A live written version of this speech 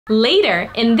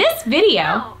Later in this video...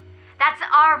 No, that's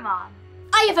our mom.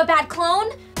 I have a bad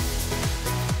clone.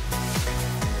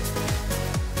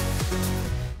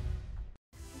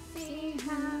 See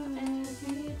how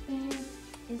everything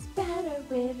is better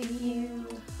with you.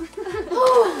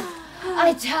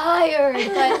 I'm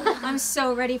tired, but I'm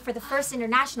so ready for the first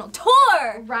international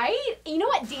tour. Right? You know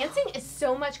what? Dancing is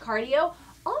so much cardio.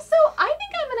 Also, I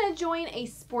think I'm gonna join a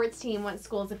sports team once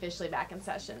school's officially back in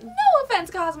session. No offense,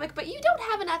 Cosmic, but you don't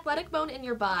have an athletic bone in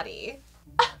your body.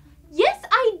 Yes,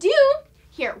 I do.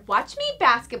 Here, watch me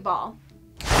basketball.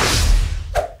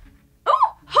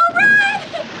 Oh, home run!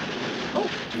 Oh,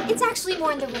 it's actually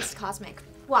more in the wrist, Cosmic.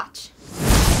 Watch.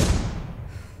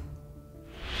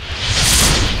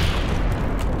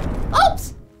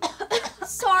 Oops!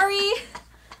 Sorry.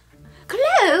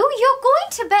 Chloe, you're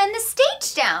going to burn the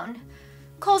stage down.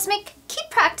 Cosmic, keep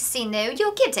practicing though,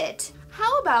 you'll get it.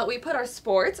 How about we put our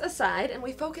sports aside and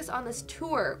we focus on this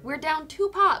tour? We're down 2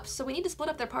 pops, so we need to split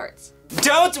up their parts.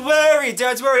 Don't worry,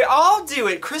 I'll do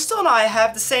it. Crystal and I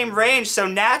have the same range, so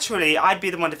naturally I'd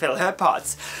be the one to fill her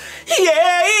parts.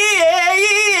 Yeah, yeah,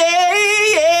 yeah,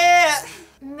 yeah.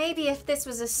 Maybe if this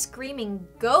was a screaming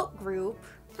goat group.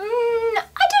 I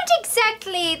don't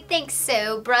exactly think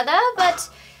so, brother, but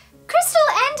Crystal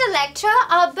and Electra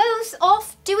are both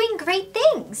off doing great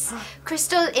things.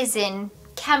 Crystal is in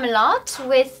Camelot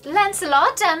with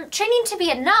Lancelot, training to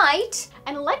be a knight.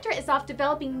 And Electra is off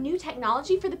developing new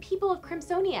technology for the people of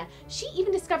Crimsonia. She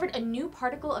even discovered a new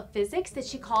particle of physics that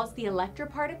she calls the Electra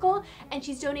particle, and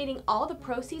she's donating all the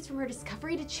proceeds from her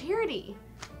discovery to charity.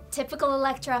 Typical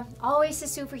Electra, always a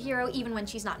superhero even when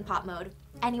she's not in pop mode.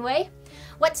 Anyway,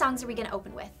 what songs are we gonna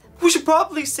open with? We should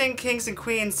probably sing Kings and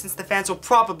Queens since the fans will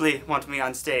probably want me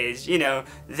on stage. You know,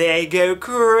 they go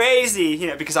crazy, you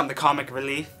know, because I'm the comic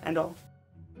relief and all.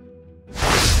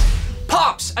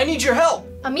 Pops, I need your help!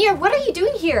 Amir, what are you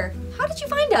doing here? How did you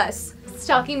find us?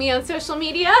 Stalking me on social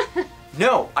media?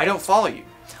 No, I don't follow you.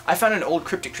 I found an old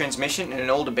cryptic transmission in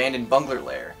an old abandoned bungler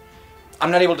lair.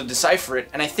 I'm not able to decipher it,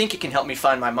 and I think it can help me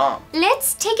find my mom.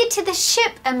 Let's take it to the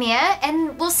ship, Amir,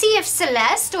 and we'll see if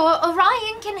Celeste or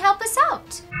Orion can help us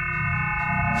out.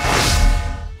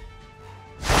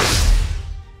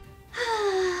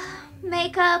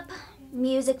 Makeup,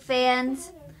 music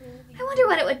fans. I wonder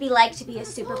what it would be like to be a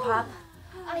super pop.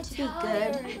 To be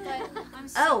good.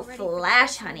 Oh,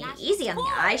 flash, honey. Easy on the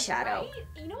eyeshadow.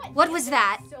 You know What was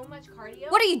that? So much cardio.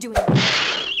 What are you doing?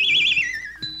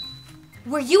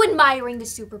 Were you admiring the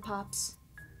Super Pops?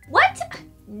 What?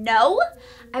 No.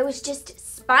 I was just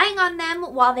spying on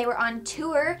them while they were on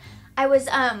tour. I was,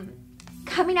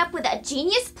 coming up with a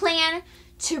genius plan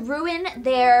to ruin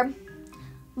their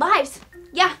lives.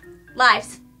 Yeah,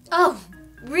 lives. Oh,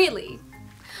 really?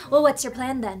 Well, what's your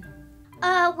plan then?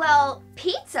 Well,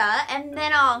 pizza, and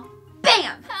then I'll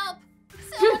BAM! Help!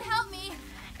 Someone help me!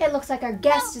 It looks like our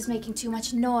guest is making too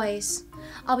much noise.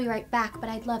 I'll be right back, but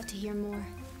I'd love to hear more.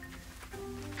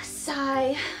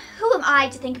 Sigh. Who am I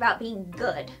to think about being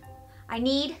good? I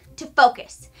need to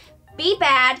focus. Be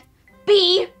bad.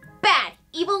 Be bad.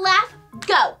 Evil laugh.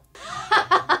 Go.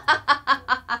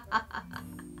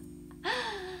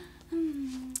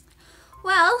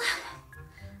 Well,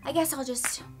 I guess I'll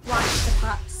just watch the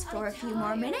pops for a few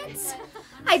more minutes.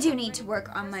 I do need to work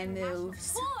on my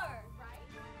moves.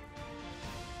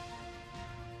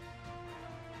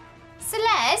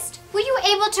 Celeste, were you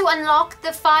able to unlock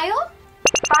the file?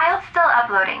 File still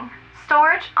uploading.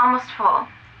 Storage almost full.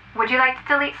 Would you like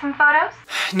to delete some photos?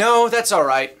 No, that's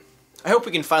alright. I hope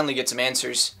we can finally get some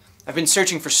answers. I've been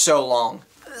searching for so long.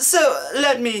 So,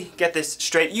 let me get this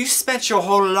straight. You spent your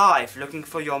whole life looking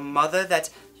for your mother that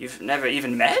you've never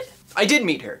even met? I did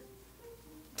meet her.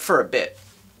 For a bit.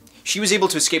 She was able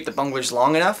to escape the bunglers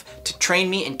long enough to train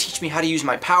me and teach me how to use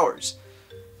my powers.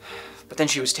 But then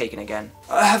she was taken again.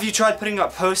 Have you tried putting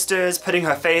up posters, putting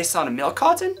her face on a milk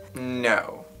carton?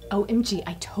 No. OMG,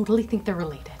 I totally think they're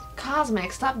related.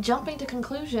 Cosmic, stop jumping to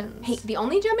conclusions. Hey, the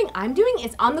only jumping I'm doing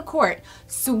is on the court.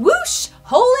 Swoosh!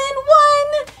 Hole in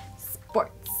one!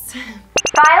 Sports.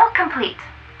 File complete.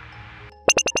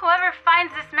 Whoever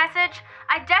finds this message,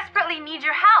 I desperately need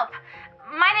your help.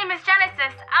 My name is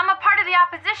Genesis. I'm a part of the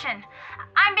opposition.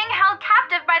 I'm being held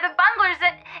captive by the bunglers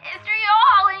at History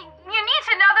Hall, and you need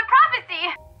to know the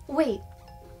prophecy. Wait,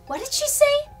 what did she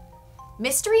say?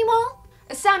 Mystery Mall?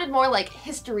 It sounded more like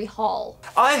History Hall.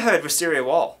 I heard Wisteria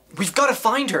Wall. We've got to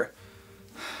find her.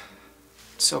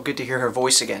 It's so good to hear her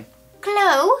voice again.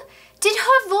 Chloe, did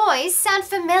her voice sound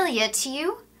familiar to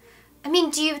you? I mean,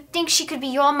 do you think she could be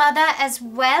your mother as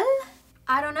well?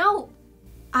 I don't know.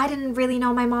 I didn't really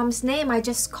know my mom's name. I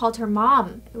just called her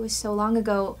Mom. It was so long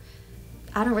ago.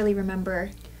 I don't really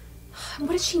remember.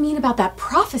 What does she mean about that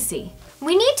prophecy?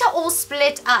 We need to all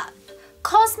split up.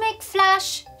 Cosmic,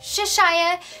 Flash,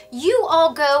 Cheshire, you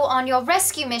all go on your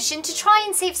rescue mission to try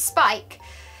and save Spike.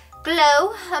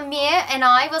 Glow, Amir, and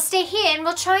I will stay here and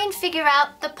we'll try and figure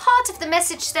out the part of the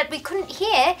message that we couldn't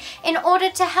hear in order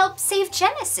to help save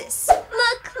Genesis.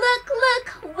 Look, look,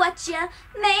 look what you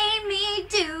made me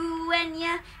do when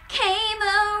you came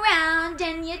around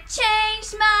and you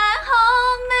changed my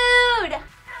whole mood.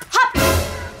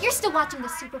 Hop! You're still watching the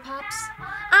Super Pops.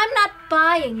 I'm not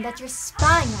buying that you're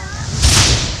spying on them.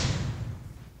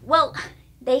 Well,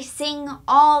 they sing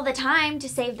all the time to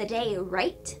save the day,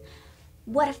 right?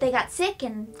 What if they got sick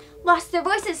and lost their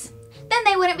voices? Then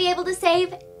they wouldn't be able to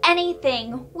save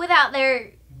anything without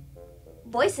their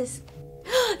voices.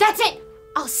 That's it!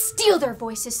 I'll steal their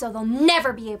voices so they'll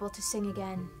never be able to sing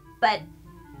again. But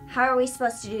how are we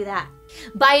supposed to do that?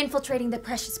 By infiltrating the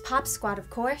Precious Pop Squad, of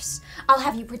course. I'll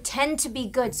have you pretend to be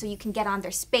good so you can get on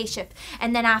their spaceship,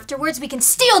 and then afterwards we can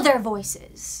steal their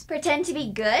voices. Pretend to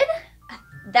be good?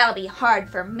 That'll be hard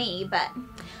for me, but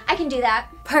I can do that.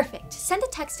 Perfect. Send a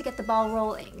text to get the ball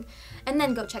rolling, and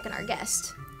then go check on our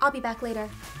guest. I'll be back later.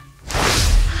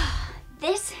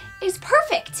 This is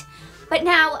perfect. But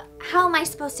now, how am I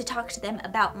supposed to talk to them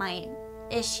about my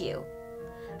issue?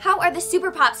 How are the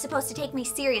Super Pops supposed to take me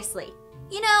seriously?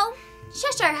 You know,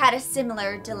 Cheshire had a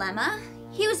similar dilemma.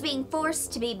 He was being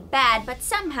forced to be bad, but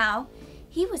somehow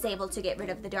he was able to get rid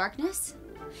of the darkness.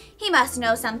 He must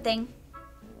know something.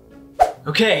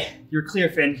 Okay, you're clear,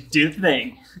 Finn. Do the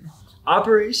thing.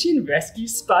 Operation Rescue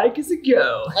Spike is a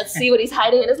go. Let's see what he's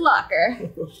hiding in his locker.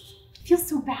 I feel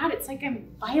so bad. It's like I'm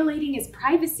violating his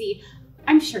privacy.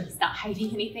 I'm sure he's not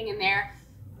hiding anything in there.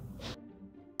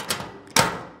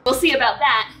 We'll see about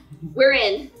that. We're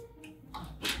in.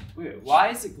 Wait, why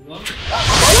is it glowing?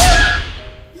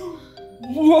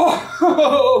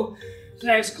 Whoa!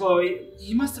 Thanks, Chloe.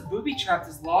 He must have booby-trapped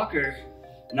his locker.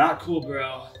 Not cool,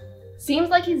 bro. Seems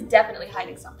like he's definitely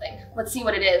hiding something. Let's see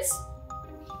what it is.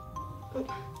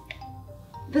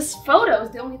 This photo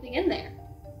is the only thing in there.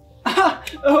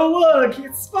 Oh look,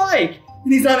 it's Spike!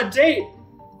 And he's on a date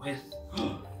with...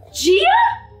 Gia?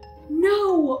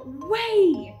 No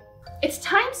way! It's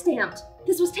time-stamped.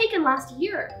 This was taken last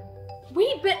year.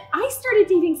 Wait, but I started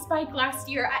dating Spike last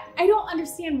year. I don't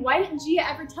understand. Why didn't Gia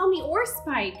ever tell me or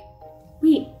Spike?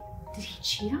 Wait, did he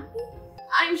cheat on me?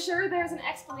 I'm sure there's an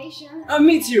explanation.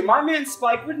 Me too. My man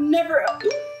Spike would never...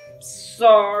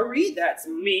 Sorry, that's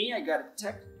me. I got a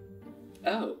text.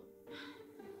 Oh.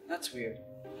 That's weird.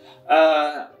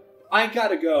 I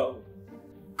gotta go.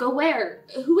 Go where?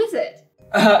 Who is it?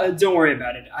 Don't worry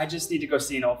about it. I just need to go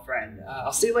see an old friend.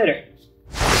 I'll see you later.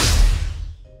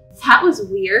 That was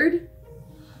weird.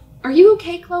 Are you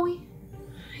okay, Chloe?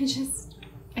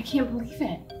 I can't believe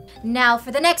it. Now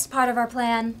for the next part of our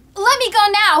plan. Let me go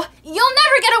now! You'll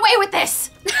never get away with this!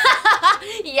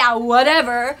 Yeah,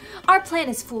 whatever. Our plan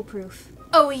is foolproof.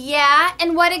 Oh yeah?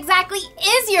 And what exactly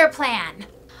is your plan?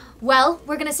 Well,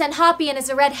 we're gonna send Hoppy in as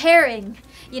a red herring.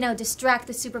 You know, distract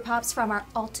the Super Pops from our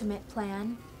ultimate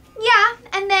plan. Yeah,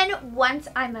 and then once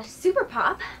I'm a Super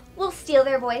Pop, we'll steal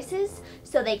their voices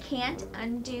so they can't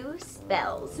undo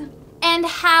spells. And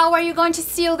how are you going to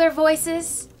steal their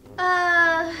voices?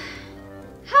 How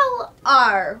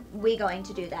are we going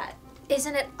to do that?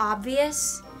 Isn't it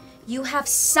obvious? You have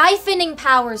siphoning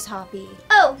powers, Hoppy.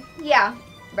 Oh, yeah,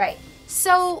 right.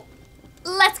 So,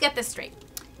 let's get this straight.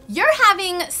 You're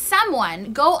having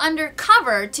someone go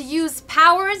undercover to use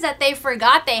powers that they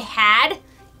forgot they had?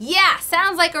 Yeah,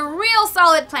 sounds like a real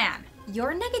solid plan.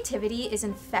 Your negativity is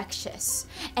infectious,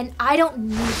 and I don't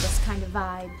need this kind of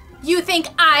vibe. You think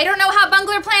I don't know how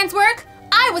bungler plans work?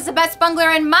 I was the best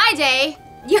bungler in my day.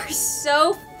 You're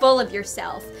so full of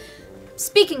yourself.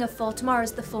 Speaking of full,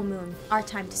 tomorrow's the full moon, our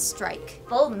time to strike.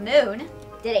 Full moon?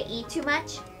 Did it eat too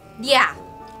much? Yeah.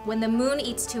 When the moon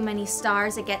eats too many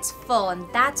stars, it gets full, and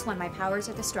that's when my powers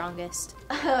are the strongest.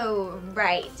 Oh,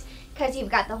 right. Because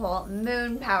you've got the whole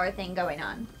moon power thing going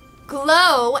on.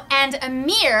 Glow and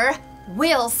Amir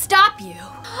will stop you.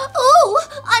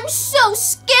 Oh, I'm so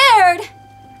scared!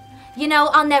 You know,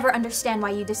 I'll never understand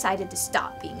why you decided to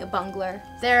stop being a bungler.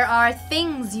 There are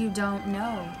things you don't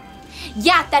know.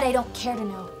 Yeah, that I don't care to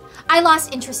know. I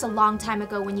lost interest a long time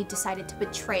ago when you decided to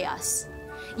betray us.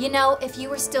 You know, if you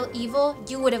were still evil,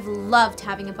 you would have loved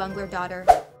having a bungler daughter.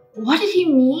 What did he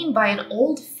mean by an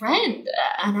old friend?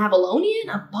 An Avalonian?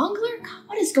 A bungler? God,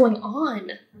 what is going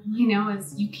on? You know,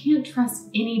 as you can't trust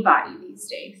anybody these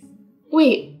days.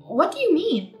 Wait, what do you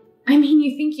mean? I mean,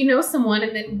 you think you know someone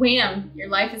and then wham, your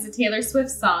life is a Taylor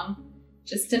Swift song.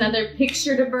 Just another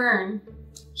picture to burn.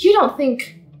 You don't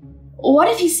think... What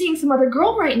if he's seeing some other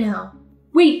girl right now?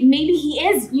 Wait, maybe he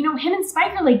is. You know, him and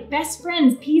Spike are like best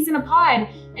friends, peas in a pod.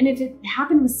 And if it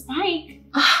happened with Spike,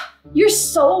 you're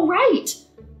so right.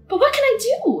 But what can I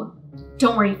do?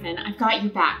 Don't worry, Finn, I've got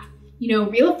your back. You know,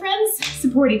 real friends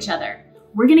support each other.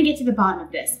 We're gonna get to the bottom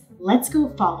of this. Let's go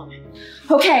follow him.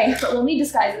 Okay, but we'll need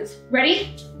disguises.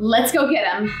 Ready? Let's go get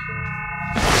him.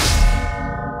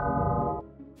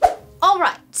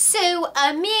 Alright, so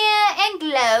Amir and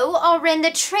Glow are in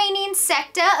the training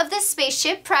sector of the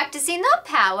spaceship practicing their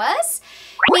powers.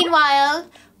 Meanwhile,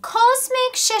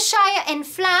 Cosmic, Cheshire, and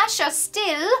Flash are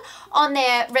still on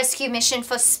their rescue mission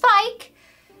for Spike.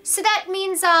 So that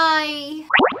means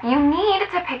You need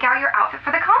to pick out your outfit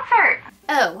for the concert.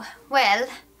 Oh, well,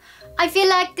 I feel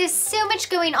like there's so much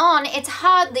going on, it's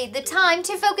hardly the time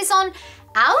to focus on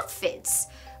outfits.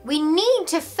 We need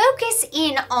to focus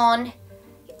in on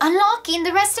unlocking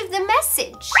the rest of the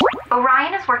message.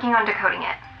 Orion is working on decoding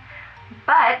it.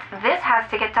 But this has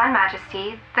to get done,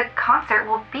 Majesty. The concert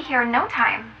will be here in no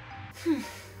time.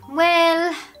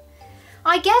 Well,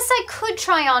 I guess I could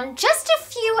try on just a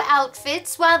few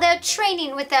outfits while they're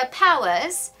training with their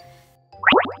powers.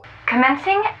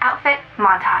 Commencing outfit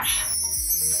montage.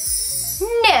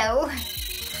 No.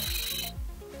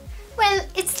 Well,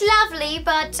 it's lovely,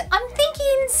 but I'm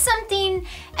thinking something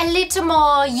a little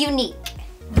more unique.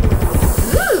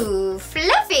 Ooh,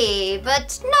 fluffy,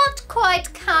 but not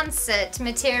quite concert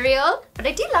material. But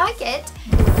I do like it.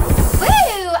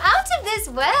 Woo, out of this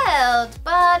world,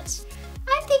 but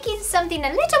I'm thinking something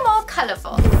a little more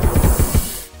colorful.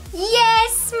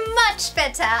 Yes, much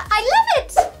better. I love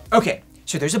it. Okay,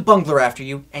 so there's a bungler after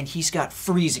you, and he's got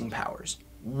freezing powers.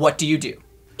 What do you do?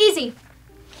 Easy.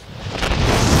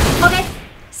 Okay,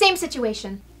 same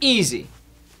situation. Easy.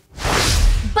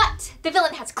 But the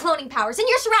villain has cloning powers and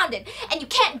you're surrounded and you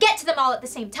can't get to them all at the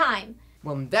same time.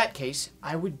 Well, in that case,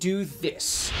 I would do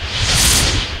this.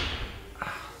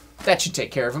 That should take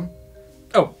care of him.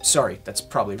 Oh, sorry, that's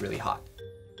probably really hot.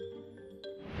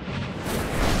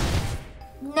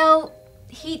 No,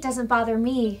 heat doesn't bother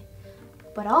me.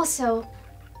 But also,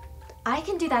 I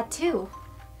can do that too.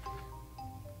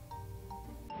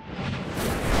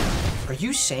 Are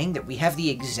you saying that we have the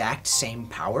exact same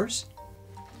powers?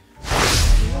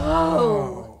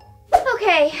 Whoa.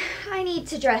 Okay, I need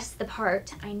to dress the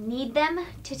part. I need them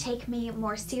to take me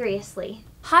more seriously.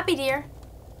 Hoppy dear,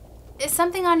 is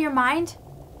something on your mind?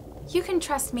 You can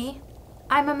trust me.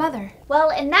 I'm a mother.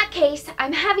 Well, in that case,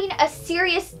 I'm having a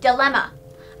serious dilemma.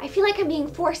 I feel like I'm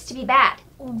being forced to be bad.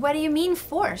 What do you mean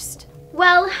forced?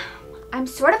 Well, I'm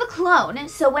sort of a clone,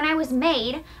 so when I was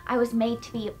made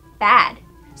to be bad.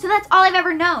 So that's all I've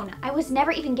ever known. I was never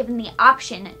even given the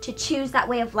option to choose that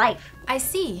way of life. I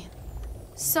see.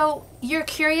 So you're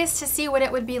curious to see what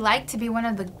it would be like to be one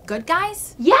of the good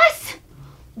guys? Yes!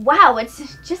 Wow, it's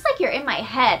just like you're in my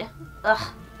head.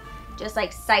 Ugh, just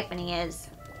like Siphony is.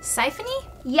 Siphony?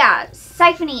 Yeah,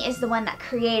 Siphony is the one that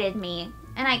created me.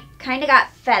 And I kind of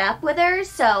got fed up with her,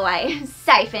 so I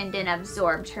siphoned and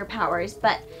absorbed her powers.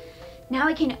 But now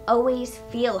I can always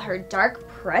feel her dark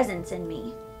presence in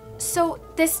me. So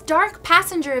this dark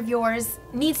passenger of yours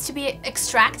needs to be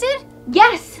extracted?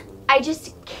 Yes! I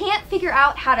just can't figure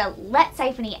out how to let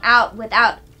Siphony out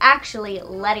without actually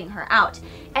letting her out.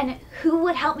 And who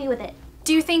would help me with it?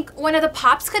 Do you think one of the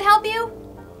Pops could help you?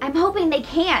 I'm hoping they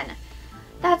can.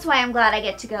 That's why I'm glad I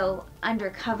get to go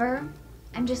undercover.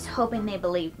 I'm just hoping they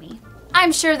believe me.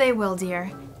 I'm sure they will,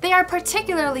 dear. They are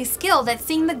particularly skilled at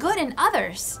seeing the good in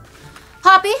others.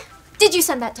 Hoppy, did you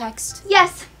send that text?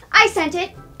 Yes, I sent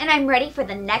it, and I'm ready for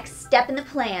the next step in the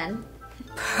plan.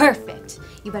 Perfect.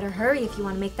 You better hurry if you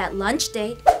want to make that lunch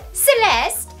date.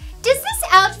 Celeste, does this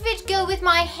outfit go with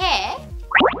my hair?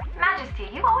 Majesty,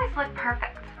 you always look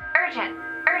perfect. Urgent,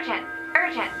 urgent,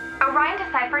 urgent. Orion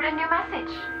deciphered a new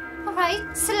message. All right,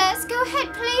 Celeste, go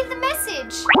ahead, play the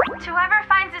message. To whoever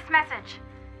finds this message,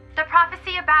 the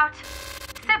prophecy about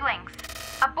siblings,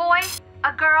 a boy,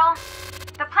 a girl,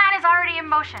 the plan is already in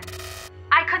motion.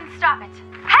 I couldn't stop it.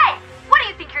 Hey, what do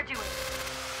you think you're doing?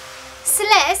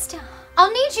 Celeste,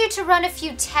 I'll need you to run a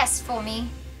few tests for me.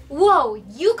 Whoa,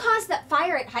 you caused that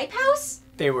fire at Hype House?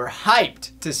 They were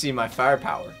hyped to see my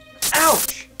firepower.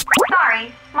 Ouch!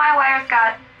 Sorry, my wires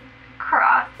got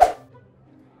crossed.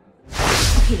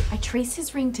 Okay, I traced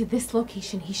his ring to this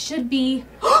location. He should be...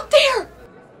 there!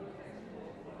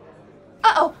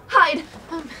 Uh-oh, hide.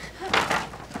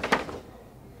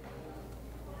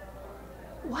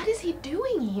 What is he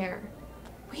doing here?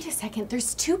 Wait a second,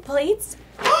 there's 2 plates?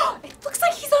 It looks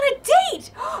like he's on a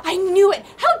date! I knew it!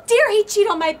 How dare he cheat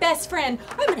on my best friend!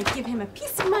 I'm gonna give him a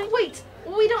piece of my... Wait,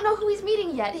 we don't know who he's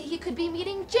meeting yet. He could be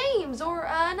meeting James or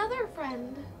another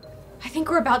friend. I think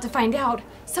we're about to find out.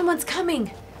 Someone's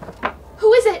coming.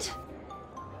 Who is it?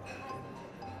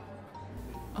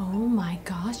 Oh my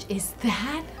gosh, is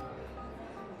that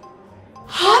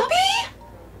Hoppy?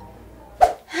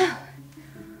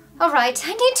 Alright,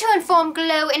 I need to inform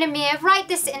Glow and Amir right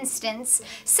this instance.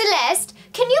 Celeste,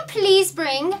 can you please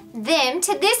bring them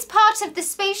to this part of the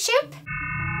spaceship?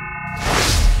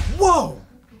 Whoa!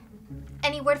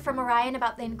 Any word from Orion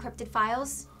about the encrypted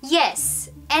files? Yes,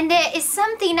 and there is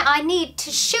something I need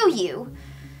to show you.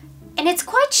 And it's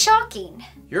quite shocking.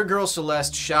 Your girl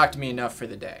Celeste shocked me enough for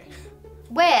the day.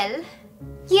 Well,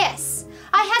 yes.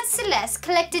 I had Celeste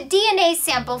collect a DNA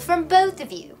sample from both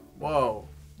of you. Whoa,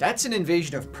 that's an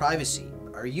invasion of privacy.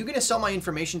 Are you gonna sell my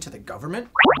information to the government?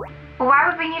 Why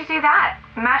would we need to do that?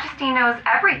 Majesty knows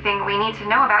everything we need to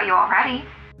know about you already.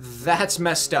 That's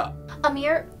messed up.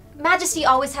 Amir, Majesty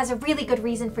always has a really good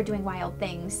reason for doing wild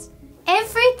things.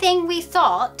 Everything we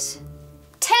thought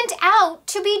turned out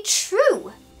to be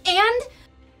true. And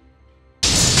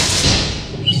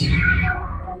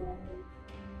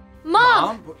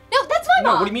Mom! No, that's my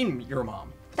mom! No, what do you mean your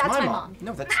mom? That's my mom.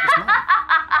 No, that's mine.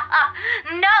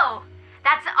 No,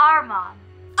 that's our mom.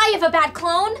 I have a bad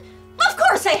clone? Of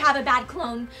course I have a bad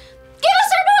clone! Give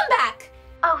us our mom back!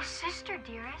 Oh, sister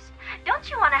dearest, don't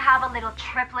you want to have a little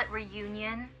triplet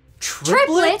reunion?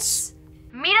 Triplets?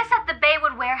 Meet us at the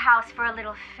Baywood warehouse for a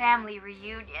little family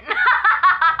reunion.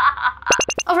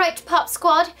 Alright, Pop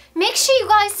Squad, make sure you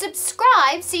guys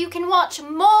subscribe so you can watch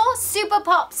more Super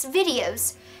Pops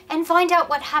videos and find out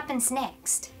what happens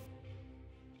next.